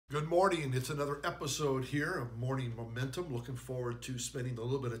Good morning. It's another episode here of Morning Momentum. Looking forward to spending a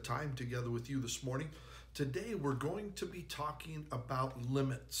little bit of time together with you this morning. Today we're going to be talking about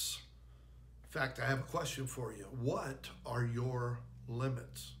limits. In fact, I have a question for you. What are your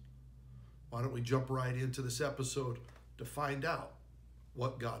limits? Why don't we jump right into this episode to find out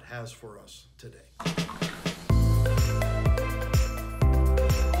what God has for us today.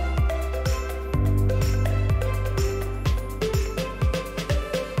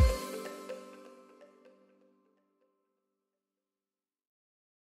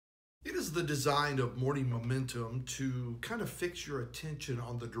 It is the design of Morning Momentum to kind of fix your attention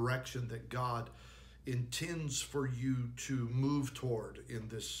on the direction that God intends for you to move toward in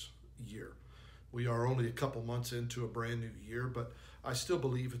this year. We are only a couple months into a brand new year, but I still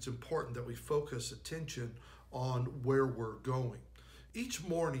believe it's important that we focus attention on where we're going. Each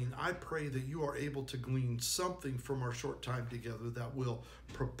morning, I pray that you are able to glean something from our short time together that will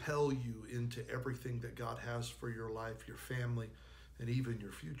propel you into everything that God has for your life, your family, and even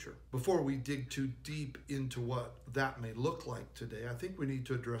your future. Before we dig too deep into what that may look like today, I think we need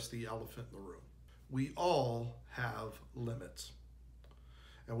to address the elephant in the room. We all have limits.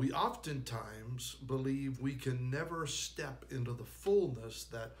 And we oftentimes believe we can never step into the fullness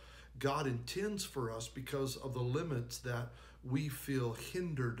that God intends for us because of the limits that we feel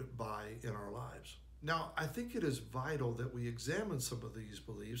hindered by in our lives. Now, I think it is vital that we examine some of these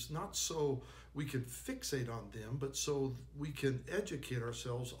beliefs, not so we can fixate on them, but so we can educate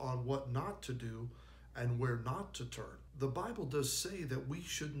ourselves on what not to do and where not to turn. The Bible does say that we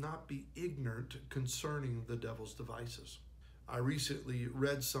should not be ignorant concerning the devil's devices. I recently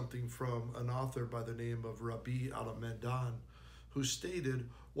read something from an author by the name of Rabbi Alamedan, who stated,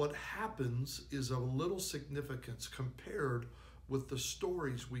 "What happens is of little significance compared with the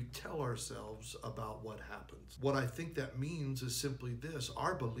stories we tell ourselves about what happens." What I think that means is simply this: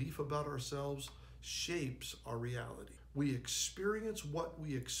 our belief about ourselves shapes our reality. We experience what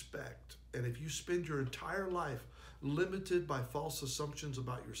we expect, and if you spend your entire life limited by false assumptions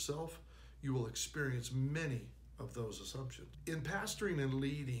about yourself, you will experience many of those assumptions. In pastoring and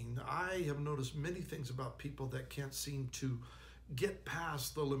leading, I have noticed many things about people that can't seem to get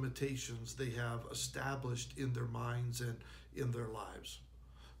past the limitations they have established in their minds and in their lives.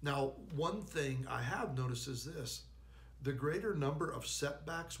 Now, one thing I have noticed is this: the greater number of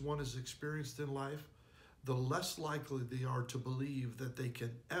setbacks one has experienced in life, the less likely they are to believe that they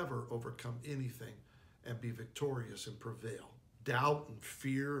can ever overcome anything and be victorious and prevail. Doubt and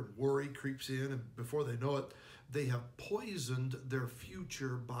fear and worry creeps in, and before they know it, they have poisoned their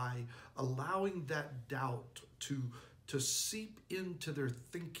future by allowing that doubt to seep into their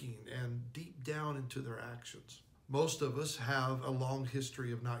thinking and deep down into their actions. Most of us have a long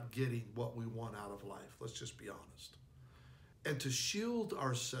history of not getting what we want out of life. Let's just be honest. And to shield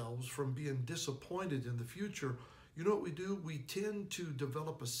ourselves from being disappointed in the future, you know what we do? We tend to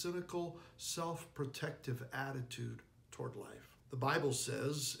develop a cynical, self-protective attitude toward life. The Bible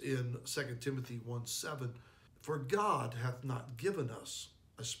says in 2 Timothy 1:7, "For God hath not given us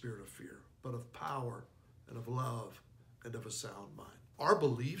a spirit of fear, but of power and of love and of a sound mind." Our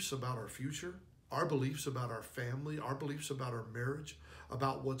beliefs about our future, our beliefs about our family, our beliefs about our marriage,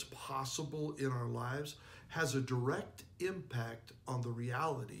 about what's possible in our lives has a direct impact on the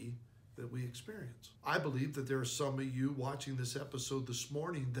reality that we experience. I believe that there are some of you watching this episode this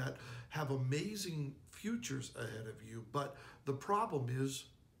morning that have amazing futures ahead of you, but the problem is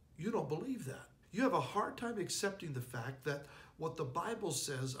you don't believe that. You have a hard time accepting the fact that what the Bible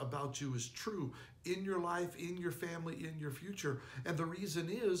says about you is true in your life, in your family, in your future. And the reason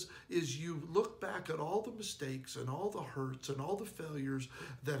is you look back at all the mistakes and all the hurts and all the failures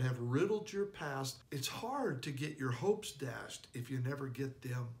that have riddled your past. It's hard to get your hopes dashed if you never get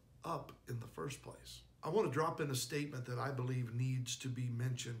them up in the first place. I want to drop in a statement that I believe needs to be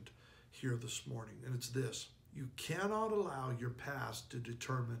mentioned here this morning, and it's this: you cannot allow your past to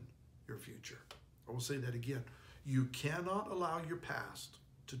determine your future. I will say that again. You cannot allow your past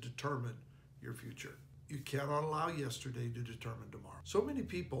to determine your future. You cannot allow yesterday to determine tomorrow. So many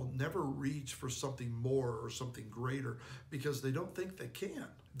people never reach for something more or something greater because they don't think they can.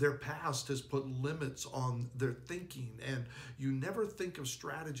 Their past has put limits on their thinking, and you never think of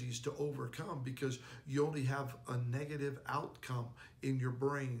strategies to overcome because you only have a negative outcome in your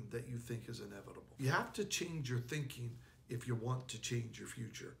brain that you think is inevitable. You have to change your thinking if you want to change your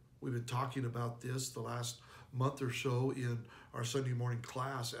future. We've been talking about this the last month or so in our Sunday morning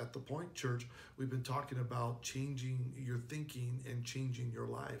class at the Point Church. We've been talking about changing your thinking and changing your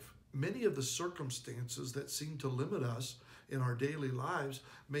life. Many of the circumstances that seem to limit us in our daily lives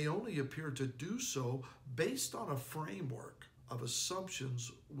may only appear to do so based on a framework of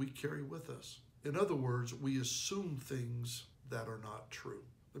assumptions we carry with us. In other words, we assume things that are not true.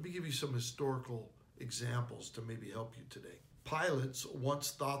 Let me give you some historical examples to maybe help you today. Pilots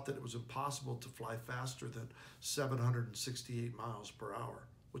once thought that it was impossible to fly faster than 768 miles per hour,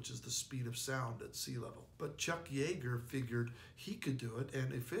 which is the speed of sound at sea level. But Chuck Yeager figured he could do it,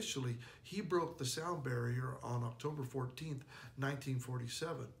 and officially he broke the sound barrier on October 14th,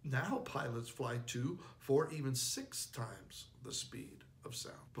 1947. Now pilots fly 2, 4, even 6 times the speed of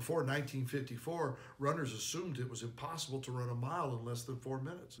sound. Before 1954, runners assumed it was impossible to run a mile in less than 4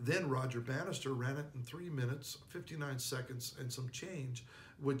 minutes. Then Roger Bannister ran it in 3 minutes, 59 seconds, and some change,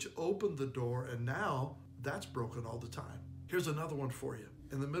 which opened the door, and now that's broken all the time. Here's another one for you.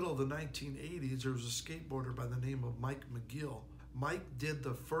 In the middle of the 1980s, there was a skateboarder by the name of Mike McGill. Mike did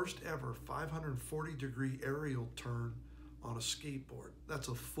the first ever 540-degree aerial turn on a skateboard. That's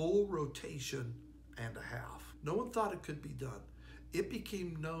a full rotation and a half. No one thought it could be done. It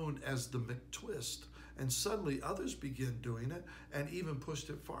became known as the McTwist, and suddenly others began doing it and even pushed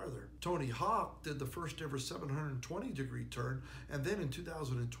it farther. Tony Hawk did the first ever 720-degree turn, and then in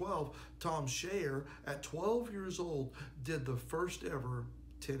 2012, Tom Shayer, at 12 years old, did the first ever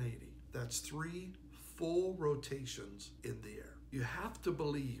 1080. That's 3 full rotations in the air. You have to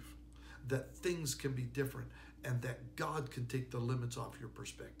believe that things can be different and that God can take the limits off your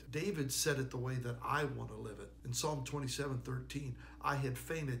perspective. David said it the way that I want to live it. In Psalm 27:13, I had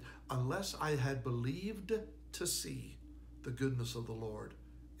fainted unless I had believed to see the goodness of the Lord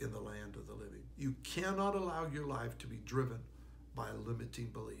in the land of the living. You cannot allow your life to be driven by a limiting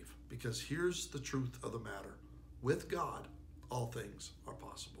belief, because here's the truth of the matter. With God, all things are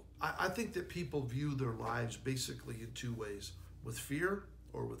possible. I think that people view their lives basically in 2 ways: with fear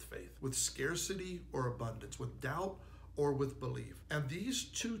or with faith, with scarcity or abundance, with doubt or with belief. And these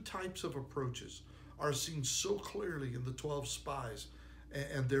 2 types of approaches are seen so clearly in the 12 spies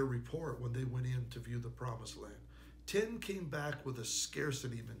and their report when they went in to view the promised land. 10 came back with a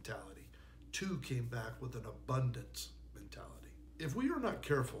scarcity mentality. 2 came back with an abundance mentality. If we are not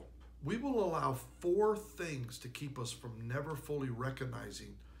careful, we will allow 4 things to keep us from never fully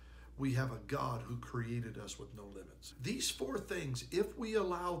recognizing we have a God who created us with no limits. These 4 things, if we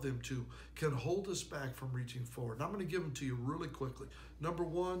allow them to, can hold us back from reaching forward. And I'm going to give them to you really quickly. Number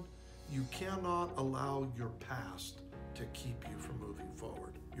 1, you cannot allow your past to keep you from moving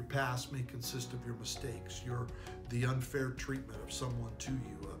forward. Your past may consist of your mistakes, the unfair treatment of someone to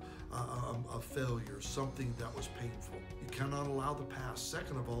you, a failure, something that was painful. You cannot allow the past.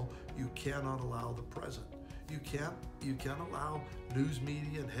 Second of all, you cannot allow the present. You can't allow news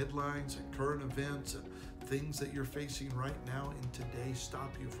media and headlines and current events and things that you're facing right now in today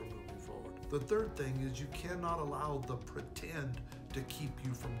stop you from moving forward. The third thing is you cannot allow the pretend to keep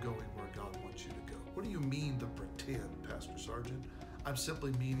you from going where God wants you to go. What do you mean the pretend, Pastor Sargent? I'm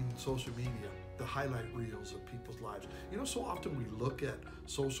simply meaning social media, the highlight reels of people's lives. You know, so often we look at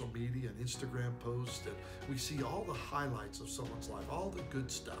social media and Instagram posts and we see all the highlights of someone's life, all the good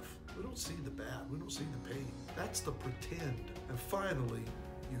stuff. We don't see the bad, we don't see the pain. That's the pretend. And finally,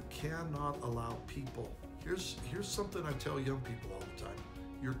 you cannot allow people. Here's something I tell young people all the time.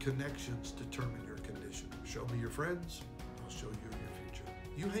 Your connections determine your condition. Show me your friends, I'll show you your future.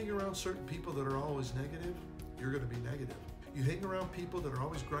 You hang around certain people that are always negative, you're gonna be negative. You hang around people that are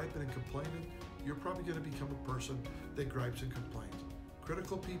always griping and complaining, you're probably going to become a person that gripes and complains.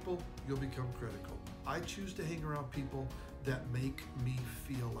 Critical people, you'll become critical. I choose to hang around people that make me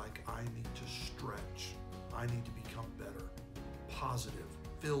feel like I need to stretch. I need to become better, positive,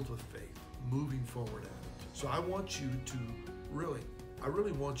 filled with faith, moving forward at it. So I want you to I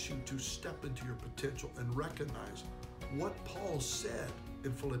really want you to step into your potential and recognize what Paul said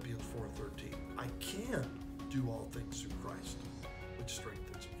in Philippians 4:13. I can do all things through Christ, which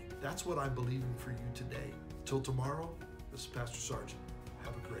strengthens me. That's what I'm believing for you today. Till tomorrow, this is Pastor Sargent.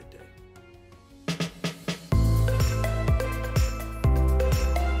 Have a great day.